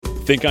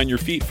Think on your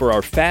feet for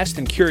our Fast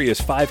and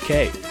Curious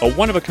 5K, a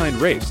one-of-a-kind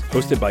race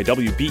hosted by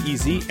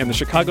WBEZ and the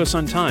Chicago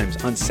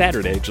Sun-Times on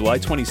Saturday, July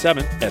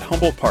 27th at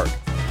Humboldt Park.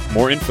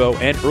 More info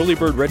and early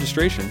bird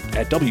registration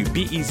at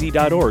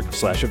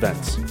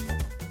wbez.org/events.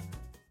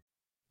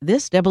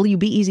 This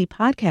WBEZ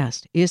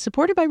podcast is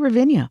supported by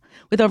Ravinia,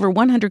 with over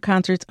 100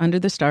 concerts under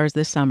the stars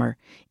this summer,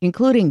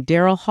 including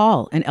Daryl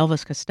Hall and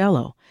Elvis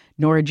Costello,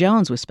 Norah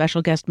Jones with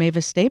special guest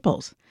Mavis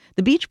Staples,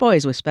 the Beach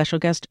Boys with special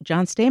guest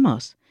John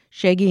Stamos,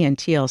 Shaggy and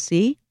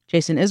TLC,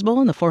 Jason Isbell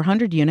and the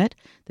 400 Unit,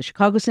 the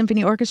Chicago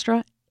Symphony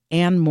Orchestra,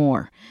 and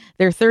more.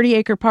 Their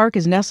 30-acre park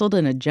is nestled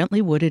in a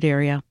gently wooded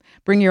area.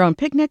 Bring your own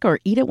picnic or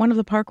eat at one of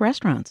the park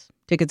restaurants.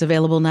 Tickets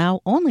available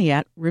now only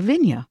at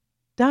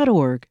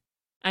ravinia.org.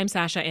 I'm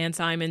Sasha Ann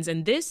Simons,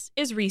 and this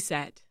is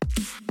Reset.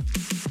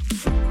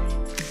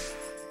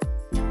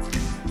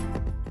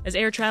 As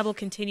air travel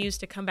continues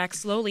to come back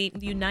slowly,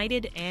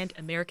 United and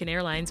American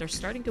Airlines are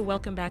starting to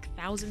welcome back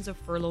thousands of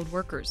furloughed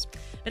workers.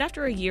 But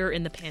after a year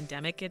in the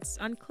pandemic, it's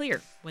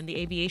unclear when the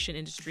aviation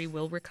industry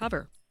will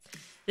recover.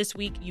 This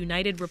week,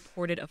 United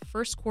reported a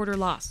first-quarter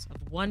loss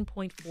of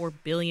 $1.4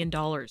 billion.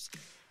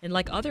 And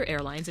like other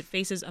airlines, it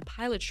faces a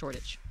pilot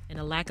shortage and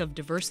a lack of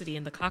diversity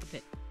in the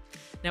cockpit.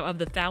 Now, of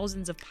the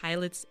thousands of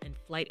pilots and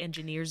flight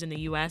engineers in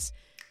the U.S.,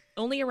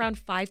 only around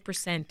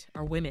 5%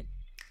 are women,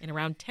 and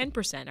around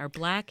 10% are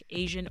Black,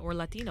 Asian, or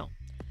Latino,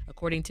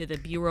 according to the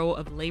Bureau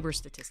of Labor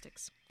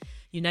Statistics.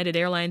 United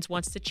Airlines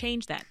wants to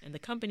change that, and the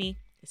company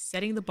is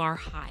setting the bar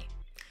high.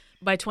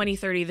 By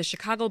 2030, the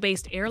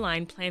Chicago-based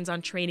airline plans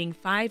on training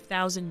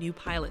 5,000 new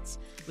pilots,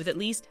 with at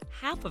least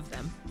half of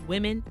them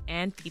women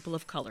and people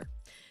of color.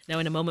 Now,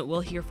 in a moment,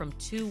 we'll hear from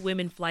 2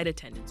 women flight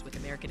attendants with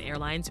American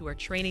Airlines who are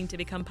training to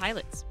become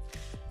pilots.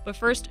 But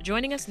first,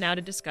 joining us now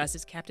to discuss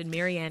is Captain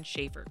Marianne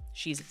Schaefer.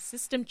 She's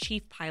System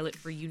Chief Pilot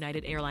for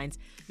United Airlines.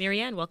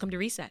 Marianne, welcome to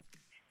Reset.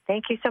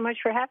 Thank you so much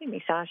for having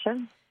me,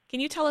 Sasha. Can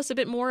you tell us a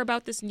bit more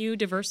about this new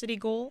diversity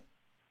goal?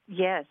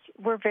 Yes,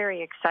 we're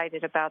very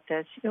excited about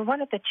this.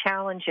 One of the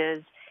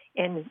challenges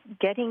in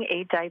getting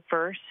a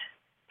diverse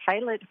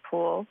pilot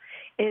pool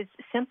is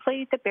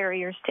simply the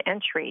barriers to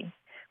entry.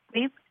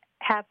 We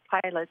have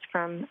pilots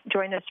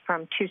join us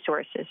from 2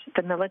 sources,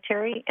 the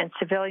military and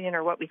civilian,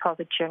 or what we call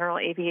the general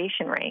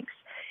aviation ranks.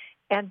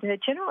 And the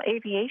general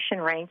aviation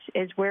ranks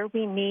is where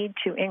we need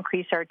to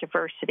increase our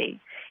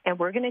diversity. And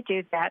we're going to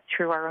do that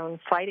through our own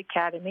flight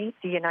academy,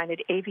 the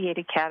United Aviate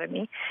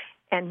Academy,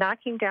 and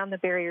knocking down the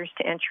barriers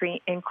to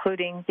entry,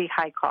 including the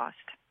high cost.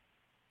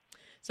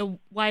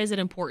 So why is it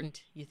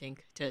important, you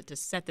think, to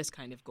set this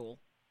kind of goal?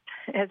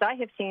 As I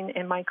have seen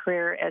in my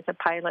career as a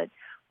pilot,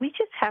 we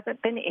just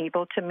haven't been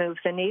able to move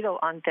the needle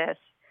on this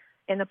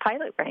in the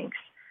pilot ranks.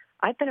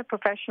 I've been a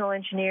professional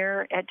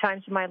engineer at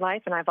times in my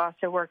life, and I've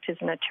also worked as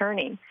an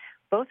attorney.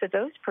 Both of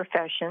those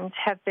professions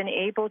have been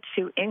able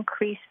to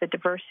increase the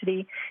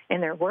diversity in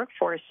their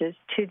workforces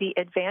to the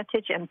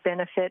advantage and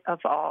benefit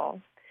of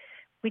all.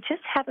 We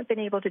just haven't been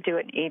able to do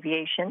it in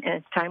aviation, and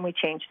it's time we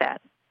change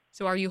that.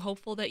 So are you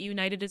hopeful that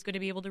United is going to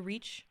be able to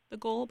reach the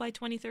goal by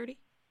 2030?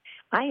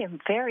 I am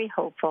very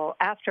hopeful.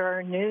 After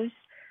our news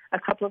a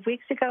couple of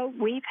weeks ago,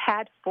 we've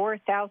had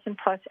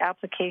 4,000-plus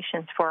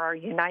applications for our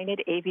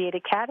United Aviate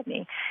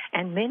Academy,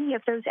 and many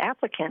of those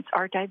applicants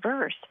are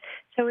diverse.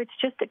 So it's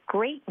just a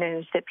great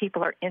news that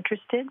people are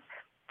interested,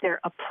 they're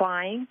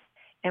applying,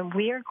 and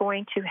we are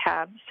going to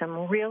have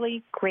some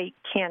really great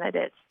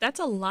candidates.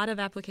 That's a lot of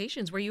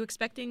applications. Were you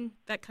expecting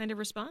that kind of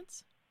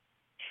response?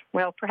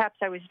 Well, perhaps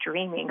I was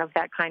dreaming of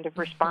that kind of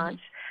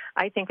response.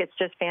 I think it's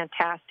just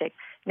fantastic.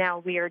 Now,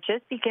 we are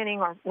just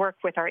beginning our work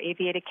with our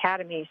Aviate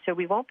Academy, so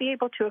we won't be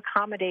able to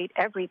accommodate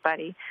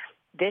everybody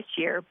this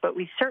year, but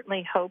we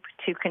certainly hope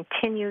to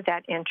continue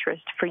that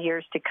interest for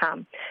years to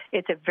come.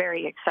 It's a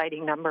very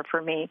exciting number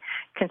for me,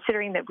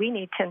 considering that we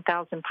need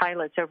 10,000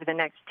 pilots over the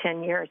next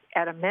 10 years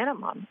at a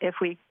minimum. If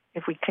we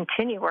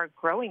continue our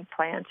growing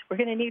plans, we're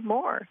going to need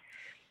more.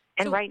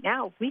 And right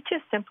now, we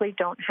just simply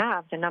don't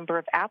have the number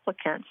of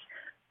applicants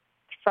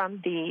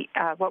from the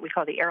what we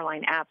call the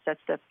airline apps.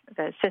 That's the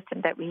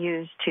system that we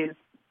use to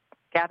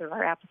gather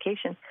our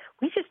applications.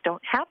 We just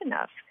don't have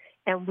enough.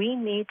 And we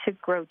need to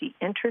grow the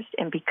interest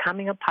in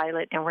becoming a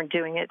pilot, and we're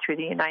doing it through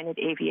the United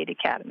Aviate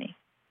Academy.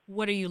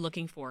 What are you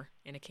looking for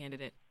in a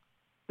candidate?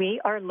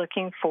 We are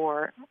looking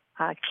for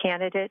a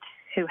candidate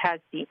who has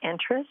the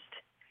interest,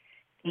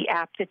 the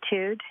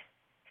aptitude,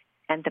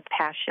 and the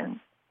passion.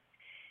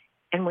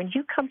 And when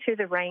you come through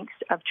the ranks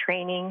of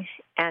training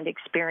and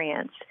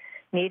experience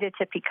needed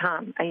to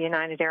become a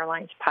United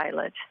Airlines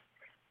pilot,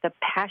 the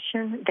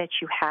passion that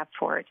you have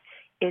for it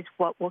is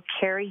what will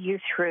carry you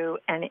through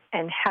and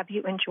have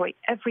you enjoy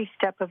every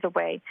step of the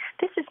way.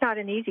 This is not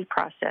an easy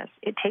process.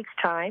 It takes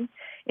time.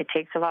 It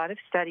takes a lot of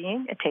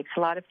studying. It takes a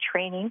lot of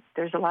training.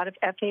 There's a lot of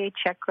FAA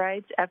check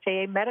rides,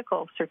 FAA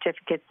medical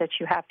certificates that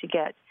you have to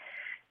get.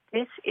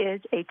 This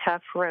is a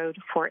tough road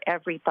for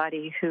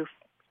everybody who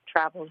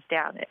travels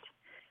down it.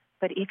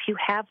 But if you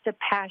have the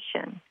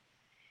passion,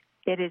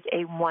 it is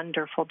a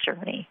wonderful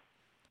journey.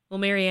 Well,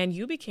 Marianne,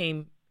 you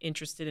became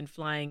interested in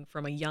flying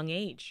from a young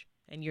age.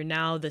 and you're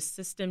now the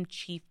System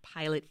Chief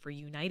Pilot for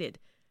United.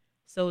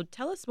 So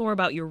tell us more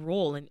about your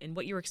role and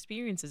what your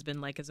experience has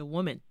been like as a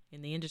woman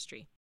in the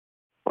industry.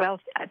 Well,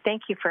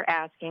 thank you for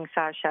asking,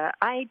 Sasha.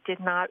 I did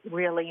not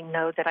really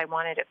know that I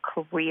wanted a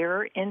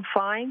career in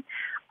flying.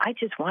 I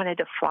just wanted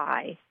to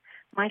fly.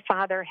 My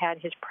father had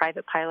his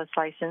private pilot's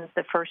license,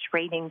 the first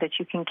rating that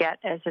you can get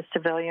as a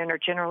civilian or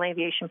general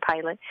aviation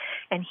pilot,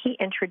 and he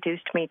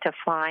introduced me to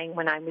flying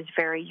when I was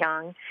very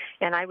young,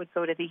 and I would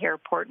go to the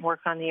airport and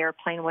work on the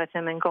airplane with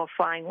him and go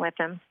flying with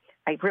him.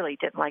 I really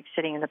didn't like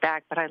sitting in the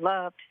back, but I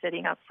loved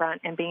sitting up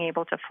front and being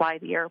able to fly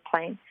the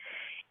airplane.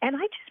 And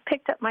I just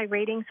picked up my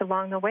ratings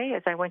along the way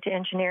as I went to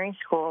engineering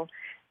school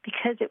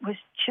because it was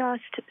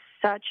just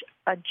such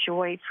a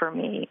joy for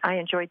me. I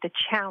enjoyed the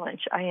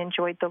challenge. I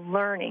enjoyed the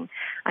learning.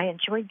 I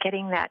enjoyed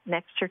getting that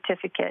next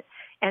certificate.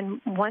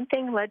 And one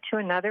thing led to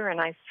another,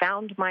 and I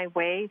found my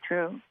way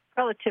through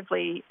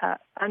relatively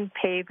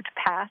unpaved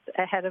path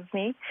ahead of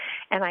me,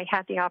 and I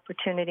had the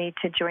opportunity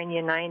to join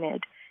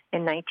United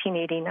in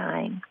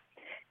 1989.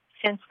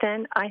 Since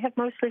then, I have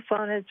mostly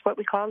flown as what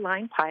we call a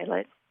line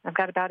pilot. I've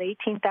got about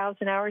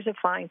 18,000 hours of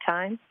flying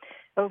time.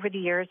 Over the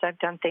years, I've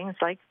done things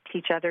like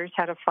teach others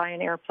how to fly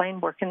an airplane,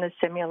 work in the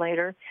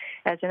simulator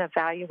as an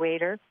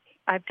evaluator.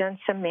 I've done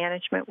some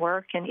management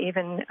work and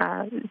even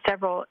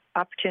several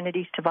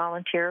opportunities to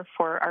volunteer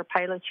for our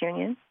pilots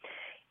union.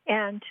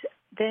 And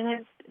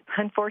then,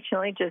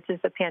 unfortunately, just as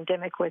the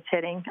pandemic was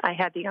hitting, I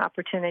had the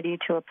opportunity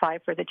to apply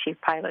for the chief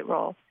pilot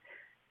role.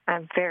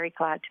 I'm very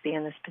glad to be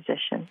in this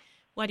position.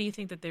 Why do you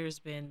think that there's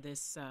been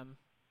this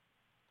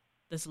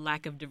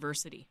lack of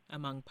diversity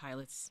among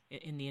pilots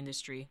in the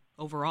industry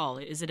overall?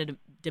 Is it a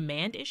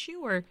demand issue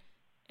or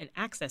an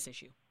access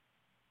issue?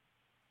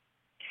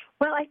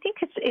 Well, I think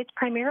it's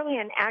primarily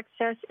an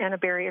access and a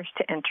barriers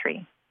to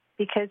entry.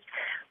 Because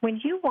when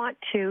you want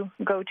to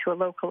go to a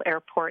local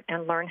airport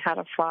and learn how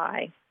to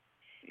fly,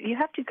 you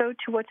have to go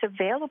to what's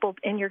available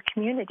in your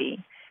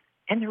community.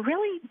 And there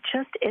really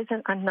just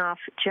isn't enough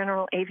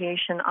general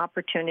aviation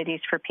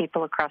opportunities for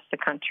people across the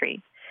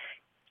country.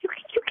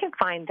 You can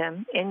find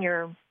them in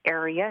your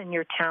area, in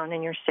your town,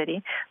 in your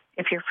city.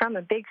 If you're from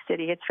a big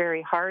city, it's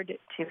very hard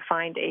to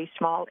find a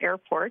small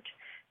airport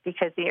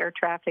because the air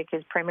traffic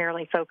is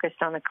primarily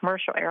focused on the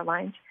commercial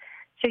airlines.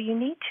 So you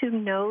need to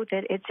know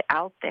that it's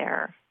out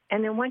there.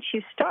 And then once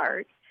you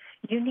start,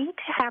 you need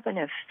to have an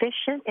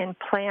efficient and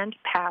planned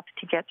path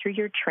to get through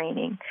your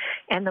training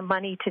and the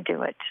money to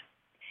do it.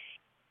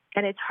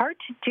 And it's hard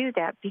to do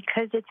that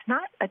because it's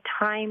not a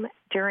time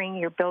during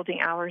your building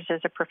hours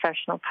as a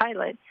professional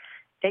pilot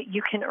that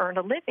you can earn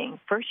a living.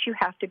 First, you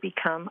have to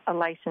become a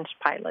licensed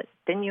pilot.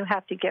 Then you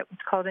have to get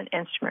what's called an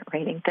instrument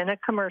rating, then a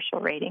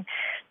commercial rating.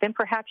 Then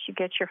perhaps you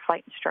get your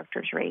flight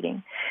instructor's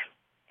rating.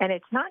 And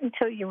it's not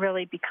until you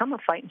really become a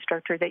flight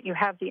instructor that you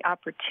have the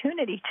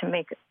opportunity to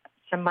make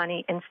some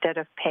money instead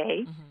of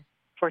pay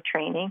for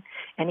training.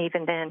 And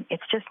even then,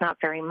 it's just not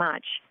very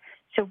much.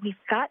 So we've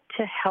got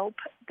to help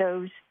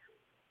those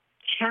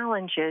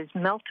challenges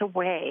melt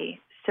away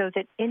so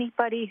that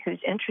anybody who's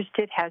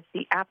interested has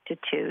the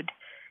aptitude,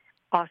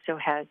 also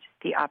has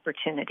the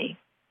opportunity.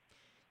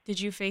 Did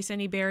you face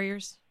any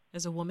barriers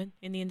as a woman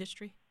in the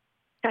industry?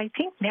 I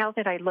think now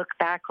that I look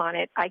back on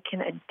it, I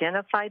can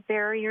identify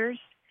barriers.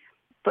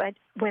 But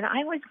when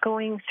I was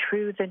going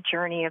through the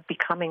journey of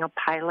becoming a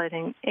pilot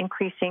and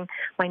increasing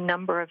my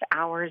number of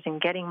hours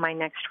and getting my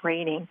next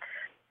rating,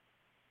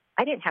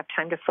 I didn't have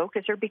time to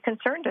focus or be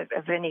concerned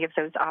of any of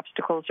those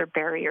obstacles or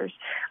barriers.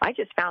 I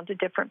just found a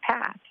different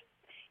path,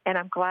 and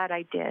I'm glad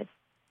I did.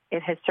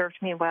 It has served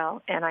me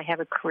well, and I have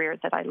a career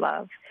that I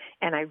love,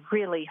 and I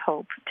really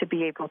hope to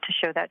be able to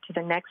show that to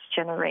the next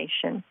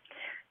generation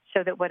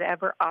so that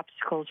whatever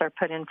obstacles are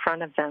put in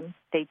front of them,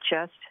 they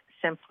just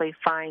simply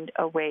find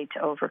a way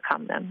to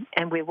overcome them,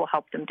 and we will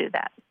help them do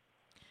that.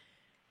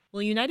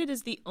 Well, United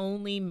is the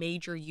only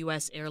major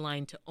U.S.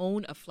 airline to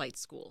own a flight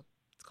school.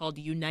 It's called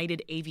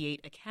United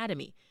Aviate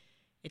Academy.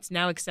 It's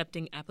now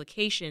accepting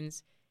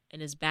applications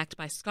and is backed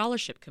by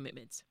scholarship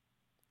commitments.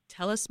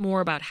 Tell us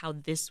more about how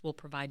this will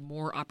provide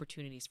more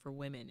opportunities for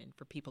women and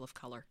for people of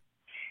color.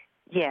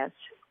 Yes,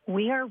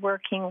 we are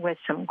working with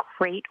some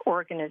great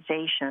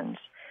organizations,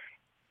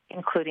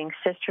 including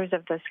Sisters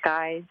of the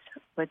Skies,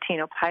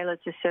 Latino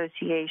Pilots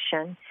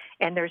Association,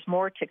 and there's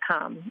more to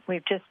come.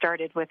 We've just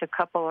started with a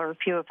couple or a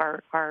few of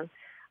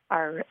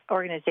our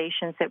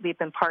organizations that we've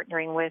been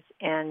partnering with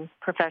in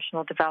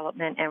professional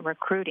development and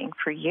recruiting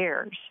for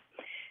years.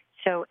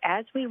 So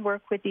as we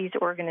work with these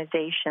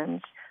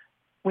organizations,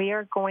 we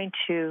are going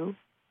to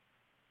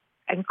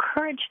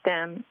encourage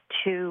them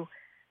to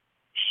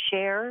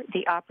share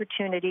the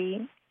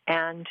opportunity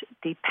and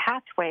the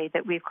pathway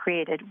that we've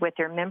created with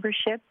their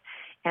membership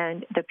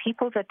and the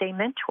people that they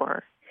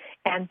mentor.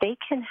 And they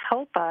can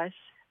help us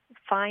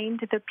find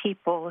the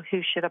people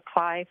who should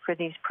apply for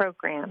these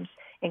programs,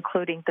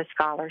 including the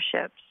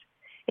scholarships.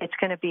 It's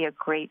going to be a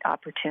great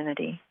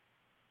opportunity.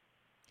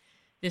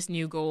 This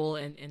new goal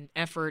and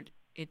effort,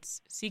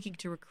 it's seeking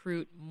to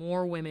recruit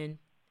more women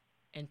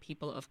and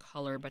people of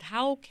color. But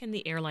how can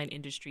the airline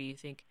industry, you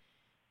think,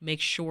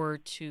 make sure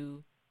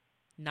to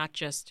not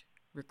just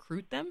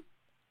recruit them,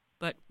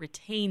 but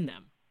retain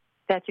them?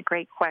 That's a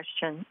great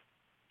question,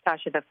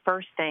 Sasha. The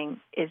first thing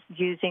is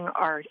using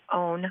our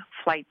own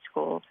flight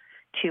school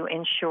to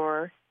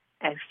ensure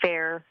a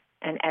fair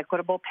and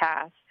equitable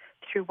path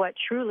through what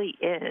truly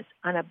is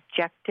an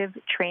objective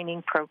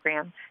training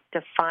program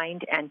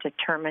defined and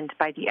determined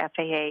by the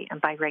FAA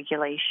and by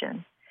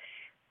regulation.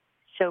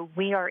 So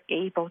we are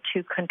able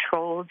to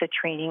control the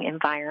training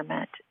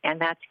environment, and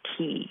that's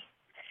key.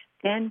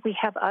 Then we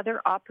have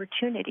other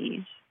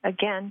opportunities.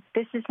 Again,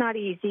 this is not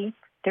easy.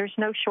 There's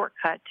no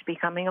shortcut to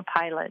becoming a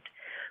pilot,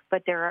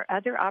 but there are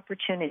other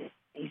opportunities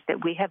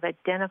that we have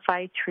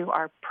identified through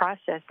our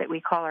process that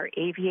we call our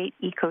Aviate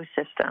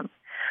ecosystem,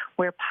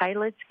 where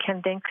pilots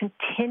can then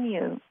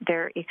continue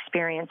their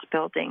experience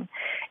building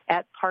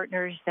at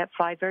partners that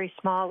fly very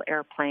small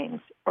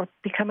airplanes or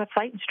become a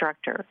flight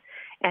instructor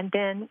and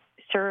then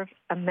serve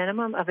a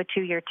minimum of a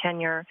 2-year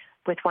tenure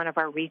with one of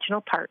our regional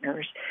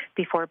partners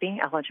before being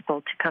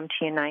eligible to come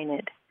to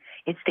United.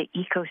 It's the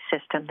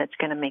ecosystem that's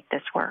going to make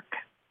this work.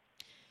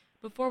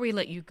 Before we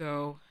let you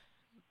go,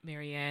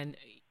 Marianne,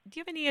 do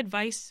you have any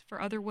advice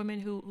for other women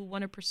who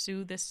want to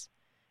pursue this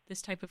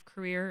type of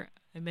career?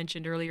 I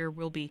mentioned earlier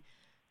we'll be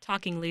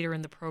talking later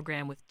in the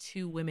program with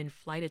 2 women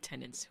flight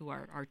attendants who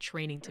are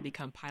training to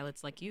become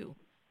pilots like you.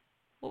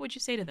 What would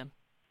you say to them?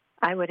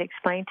 I would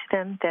explain to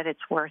them that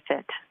it's worth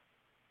it.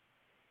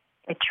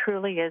 It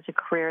truly is a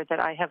career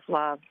that I have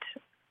loved.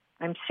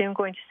 I'm soon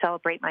going to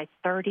celebrate my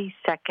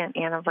 32nd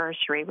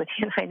anniversary with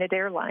United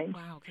Airlines.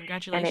 Wow,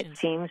 congratulations. And it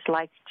seems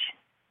like,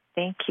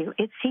 thank you,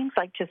 it seems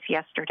like just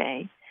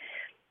yesterday.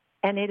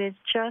 And it is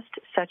just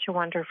such a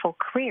wonderful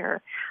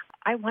career.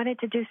 I wanted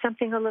to do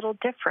something a little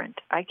different.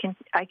 I can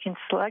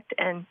select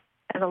and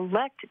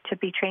elect to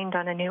be trained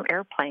on a new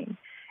airplane,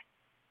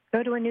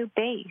 go to a new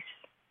base,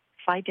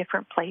 fly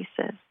different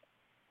places.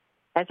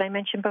 As I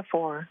mentioned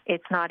before,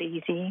 it's not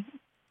easy.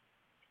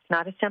 It's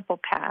not a simple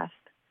path,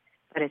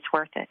 but it's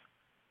worth it.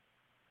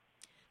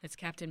 That's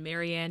Captain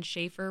Marianne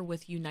Schaefer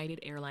with United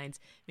Airlines.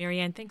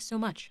 Marianne, thanks so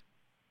much.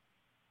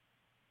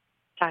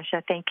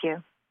 Sasha, thank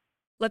you.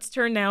 Let's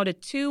turn now to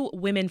 2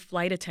 women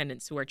flight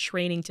attendants who are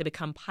training to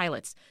become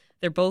pilots.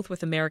 They're both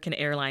with American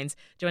Airlines.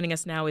 Joining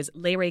us now is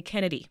Leray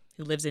Kennedy,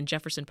 who lives in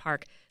Jefferson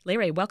Park.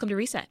 Leray, welcome to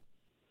Reset.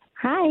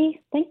 Hi,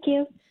 thank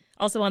you.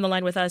 Also on the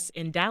line with us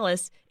in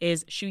Dallas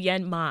is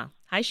Shuyen Ma.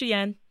 Hi,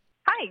 Shuyen.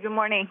 Hi, good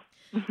morning.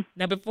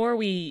 Now, before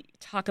we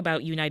talk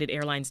about United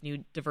Airlines'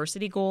 new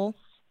diversity goal,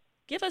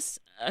 give us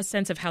a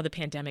sense of how the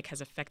pandemic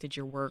has affected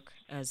your work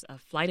as a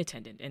flight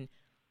attendant and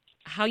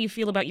how you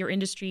feel about your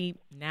industry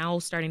now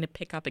starting to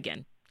pick up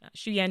again.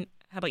 Shuyen,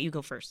 how about you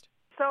go first?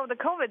 So the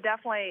COVID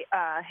definitely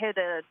hit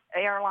the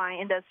airline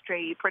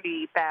industry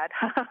pretty bad.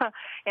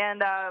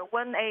 And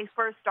when it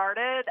first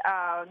started,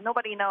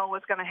 nobody knew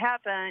what's going to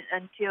happen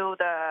until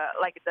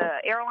the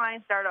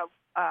airline started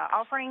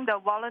offering the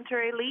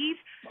voluntary leave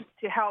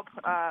to help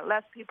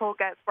less people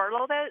get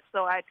furloughed.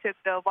 So I took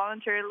the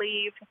voluntary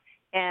leave,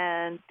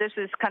 and this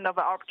is kind of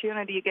an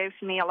opportunity. It gives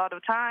me a lot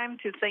of time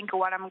to think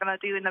what I'm going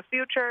to do in the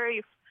future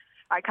if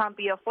I can't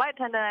be a flight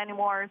attendant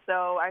anymore.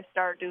 So I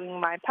started doing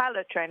my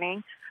pilot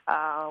training,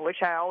 which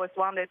I always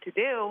wanted to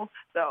do.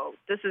 So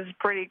this is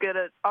pretty good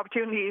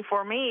opportunity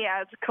for me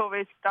as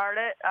COVID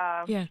started.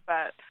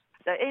 But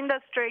the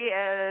industry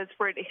is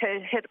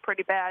hit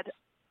pretty bad.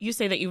 You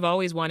say that you've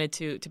always wanted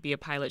to be a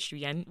pilot,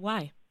 Shuyen.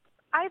 Why?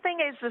 I think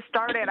it's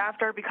started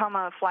after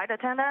becoming a flight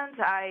attendant.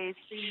 I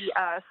see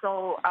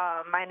so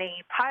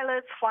many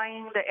pilots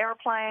flying the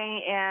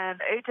airplane,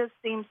 and it just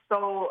seems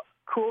so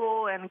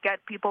cool and get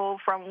people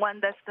from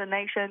one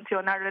destination to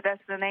another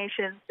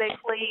destination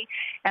safely,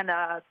 and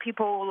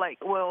people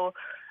will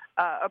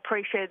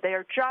appreciate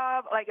their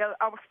job.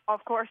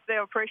 Of course, they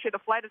appreciate the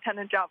flight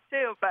attendant job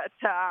too, but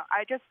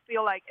I just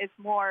feel like it's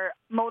more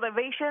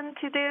motivation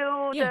to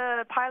do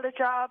the pilot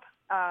job.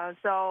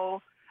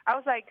 So I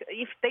was like,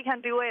 if they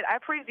can do it, I'm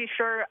pretty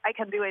sure I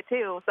can do it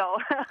too. So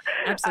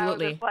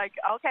absolutely. I was just like,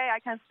 okay, I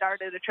can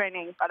start the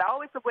training. But I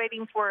was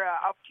waiting for an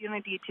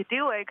opportunity to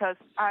do it because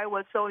I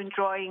was so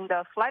enjoying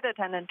the flight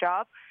attendant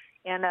job.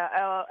 And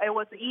it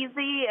was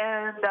easy.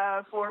 And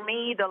for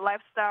me, the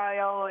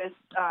lifestyle is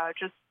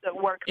just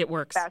it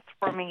works best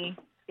for me.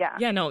 Yeah.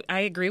 Yeah, no,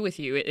 I agree with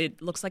you.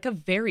 It looks like a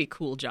very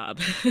cool job.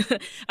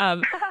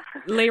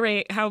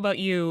 Leray, how about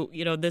you?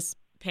 You know, this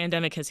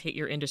pandemic has hit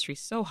your industry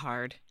so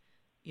hard.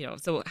 You know,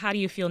 so how do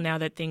you feel now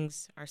that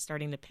things are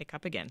starting to pick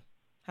up again?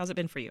 How's it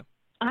been for you?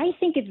 I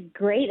think it's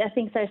great that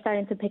things are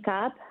starting to pick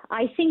up.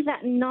 I think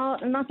that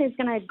nothing's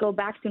going to go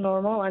back to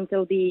normal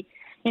until the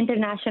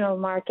international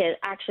market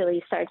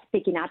actually starts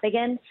picking up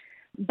again.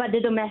 But the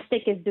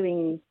domestic is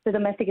doing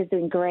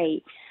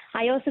great.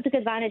 I also took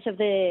advantage of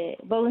the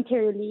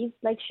voluntary leave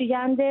like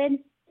Shuyen did.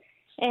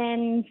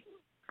 And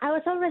I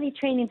was already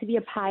training to be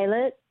a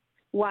pilot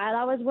while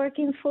I was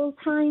working full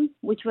time,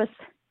 which was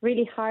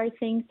really hard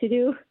thing to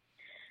do.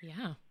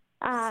 Yeah,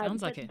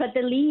 sounds like it. But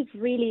the leave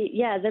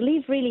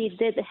really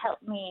did help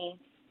me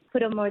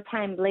put on more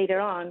time later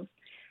on.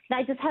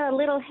 I just had a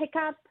little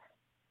hiccup,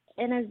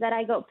 and is that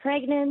I got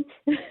pregnant.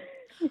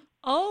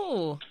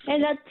 Oh.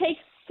 And that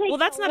takes Well,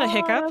 that's not a lot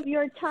hiccup. of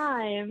your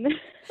time.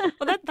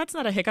 Well, that's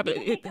not a hiccup.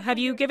 Have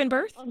you given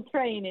birth? On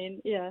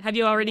training, yeah. Have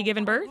you already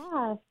given birth?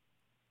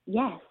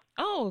 Yes.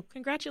 Oh,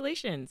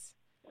 congratulations.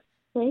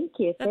 Thank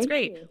you. That's Thank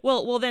great. you.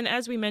 Well, then,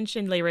 as we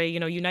mentioned, Leray,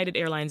 United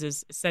Airlines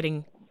is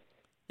setting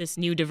this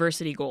new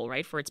diversity goal,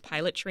 right, for its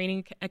pilot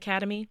training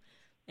academy.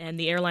 And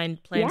the airline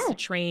plans to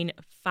train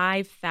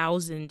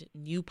 5,000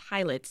 new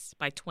pilots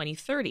by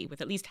 2030,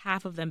 with at least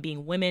half of them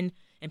being women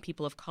and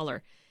people of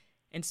color.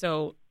 And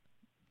so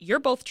you're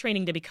both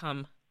training to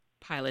become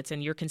pilots,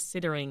 and you're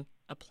considering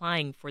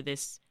applying for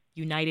this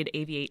United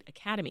Aviate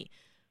Academy.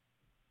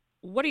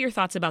 What are your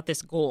thoughts about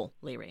this goal,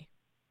 Leray?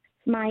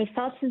 My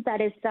thoughts is that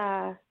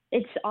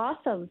it's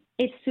awesome.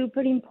 It's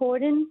super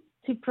important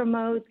to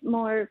promote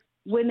more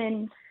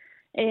women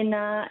in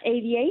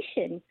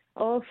aviation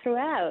all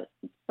throughout,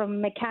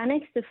 from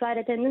mechanics to flight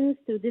attendants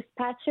to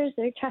dispatchers,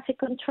 air traffic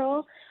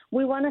control.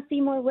 We want to see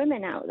more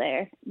women out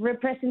there.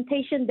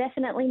 Representation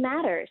definitely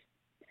matters.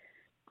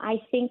 I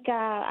think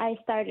I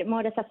started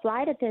more as a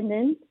flight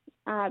attendant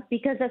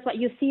because that's what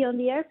you see on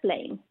the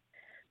airplane.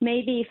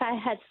 Maybe if I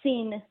had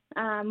seen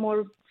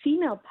more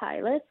female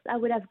pilots, I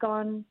would have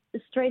gone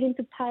straight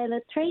into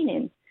pilot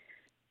training.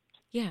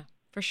 Yeah,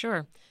 for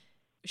sure.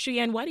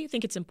 Shuyan, why do you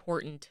think it's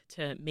important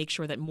to make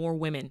sure that more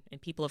women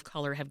and people of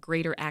color have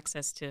greater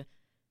access to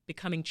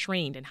becoming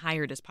trained and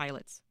hired as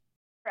pilots?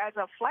 As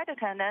a flight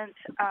attendant,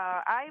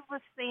 I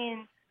was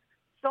seeing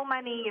so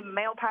many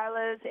male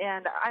pilots,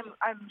 and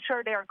I'm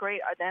sure they are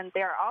great and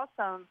they are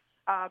awesome.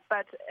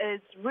 But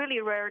it's really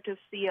rare to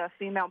see a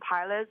female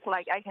pilot.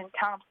 Like, I can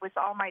count with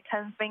all my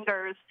 10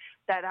 fingers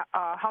that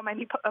how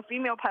many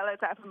female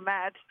pilots I've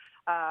met.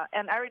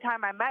 And every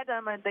time I met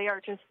them, and they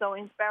are just so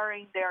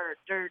inspiring.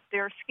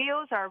 Their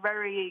skills are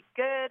very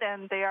good,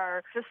 and they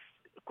are just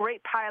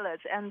great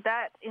pilots, and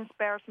that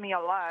inspires me a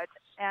lot.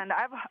 And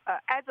I've,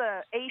 as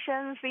an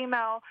Asian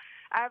female,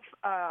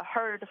 I've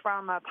heard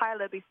from a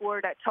pilot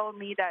before that told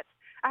me that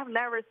I've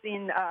never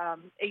seen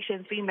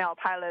Asian female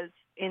pilots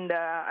in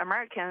the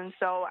American,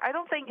 so I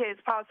don't think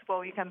it's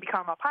possible you can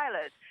become a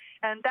pilot.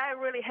 And that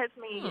really hits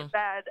me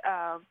bad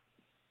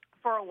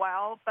for a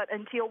while, but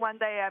until one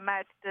day I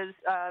met this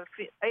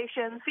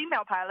Asian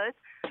female pilot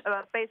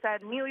based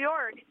at New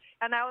York,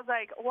 and I was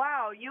like,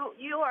 wow,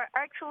 you are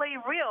actually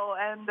real,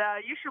 and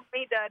you should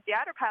meet the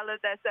other pilot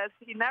that says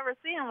he never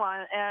seen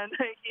one. And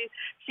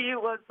she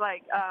was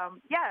like,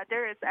 yeah,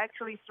 there is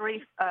actually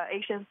 3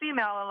 Asian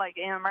female like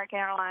in American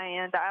Airlines,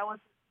 and I was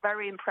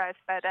very impressed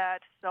by that,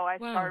 so I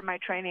started my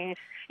training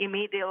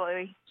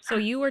immediately. So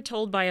you were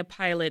told by a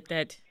pilot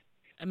that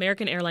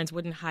American Airlines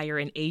wouldn't hire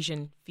an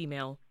Asian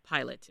female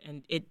pilot,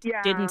 and it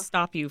didn't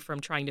stop you from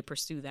trying to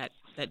pursue that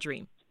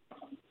dream.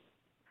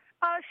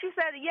 She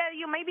said, yeah,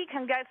 you maybe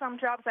can get some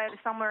jobs at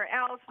somewhere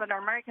else, but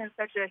American is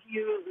such a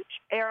huge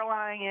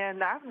airline,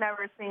 and I've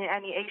never seen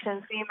any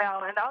Asian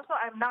female. And also,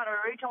 I'm not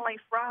originally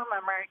from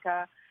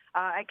America.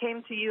 I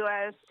came to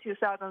U.S.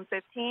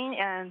 2015,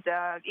 and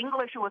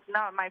English was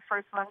not my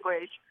first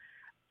language.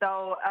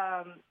 So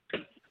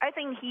I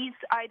think his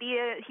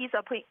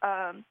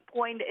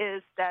point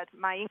is that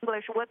my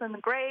English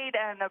wasn't great,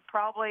 and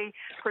probably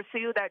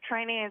pursue that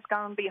training is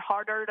going to be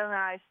harder than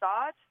I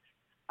thought.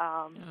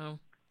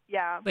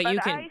 Yeah, but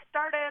I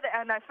started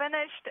and I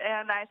finished,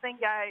 and I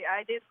think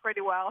I did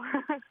pretty well.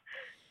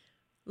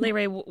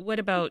 Leray, what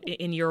about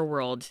in your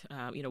world,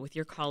 with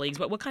your colleagues?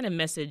 What kind of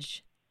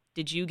message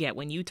did you get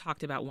when you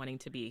talked about wanting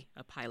to be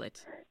a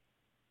pilot?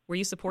 Were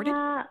you supported?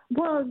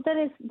 Well,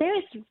 there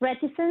is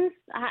reticence.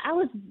 I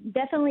was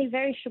definitely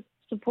very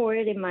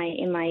supported in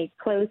my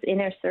close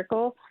inner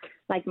circle.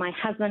 Like, my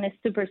husband is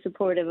super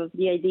supportive of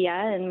the idea,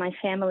 and my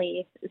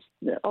family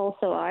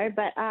also are.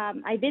 But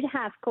I did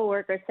have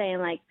coworkers saying,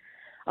 like,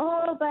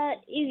 oh,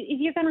 but if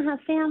you're going to have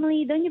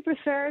family, don't you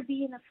prefer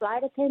being a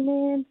flight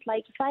attendant?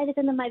 Like, flight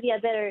attendant might be a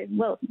better,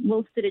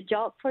 well-suited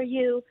job for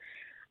you.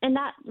 And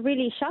that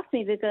really shocked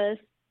me because,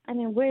 I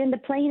mean, we're in the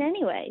plane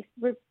anyway.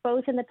 We're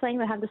both in the plane.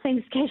 We have the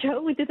same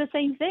schedule. We do the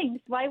same things.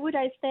 Why would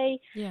I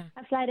stay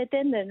a flight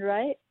attendant,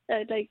 right?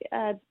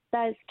 That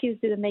excuse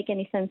didn't make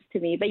any sense to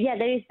me. But, yeah,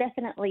 there is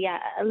definitely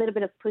a little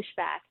bit of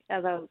pushback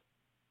about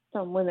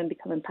some women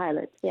becoming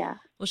pilots, yeah.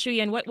 Well,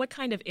 Shuyan, what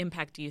kind of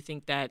impact do you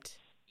think that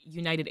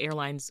United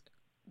Airlines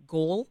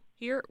goal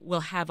here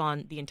will have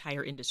on the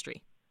entire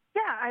industry?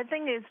 Yeah, I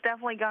think it's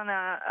definitely going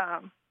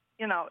to,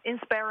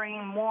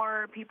 inspiring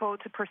more people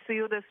to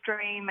pursue this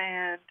dream,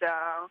 and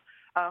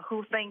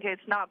who think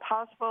it's not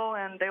possible,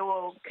 and they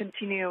will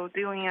continue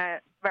doing a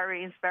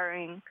very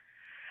inspiring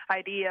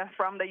idea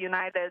from the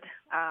United.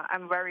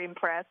 I'm very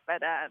impressed by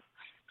that.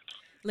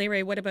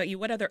 Leray, what about you?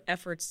 What other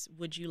efforts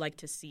would you like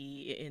to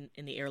see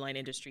in the airline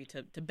industry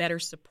to better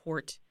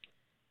support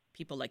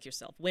people like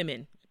yourself,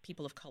 women,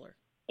 people of color?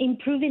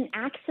 Improving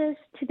access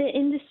to the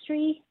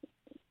industry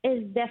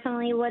is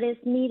definitely what is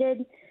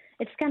needed.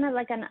 It's kind of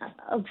like an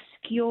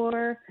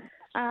obscure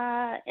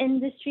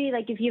industry.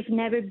 Like, if you've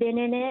never been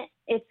in it,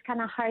 it's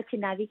kind of hard to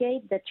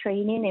navigate the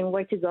training and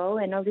where to go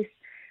and all these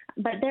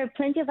But there are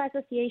plenty of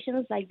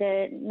associations like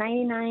the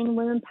 99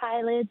 Women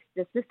Pilots,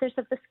 the Sisters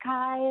of the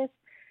Skies,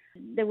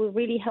 that will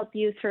really help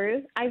you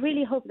through. I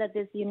really hope that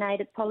this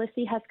united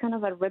policy has kind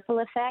of a ripple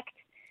effect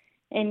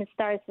and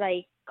starts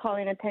like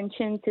calling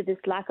attention to this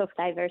lack of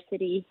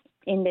diversity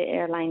in the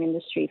airline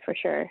industry for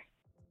sure.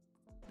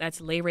 That's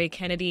Lei Ray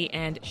Kennedy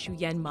and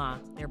Shuyen Ma.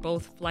 They're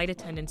both flight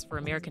attendants for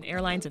American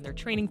Airlines, and they're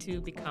training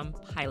to become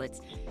pilots.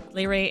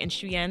 Lei Ray and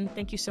Shuyen,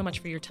 thank you so much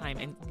for your time,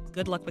 and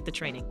good luck with the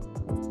training.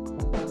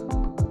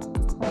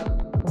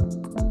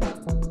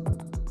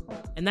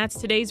 And that's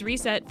today's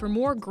Reset. For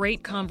more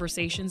great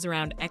conversations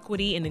around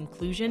equity and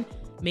inclusion,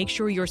 make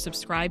sure you're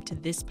subscribed to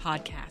this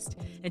podcast.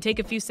 And take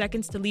a few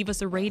seconds to leave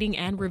us a rating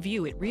and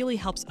review. It really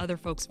helps other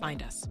folks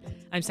find us.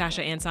 I'm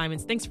Sasha Ann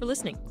Simons. Thanks for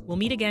listening. We'll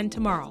meet again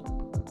tomorrow.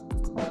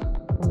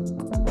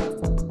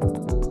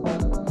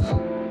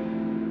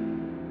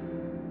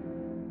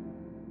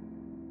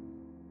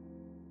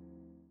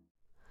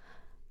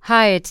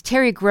 Hi, it's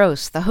Terry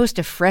Gross, the host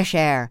of Fresh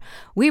Air.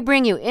 We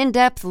bring you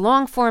in-depth,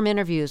 long-form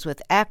interviews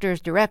with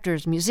actors,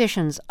 directors,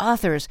 musicians,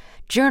 authors,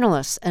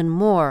 journalists, and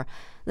more.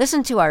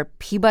 Listen to our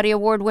Peabody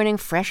Award-winning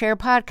Fresh Air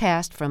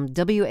podcast from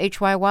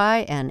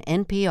WHYY and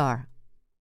NPR.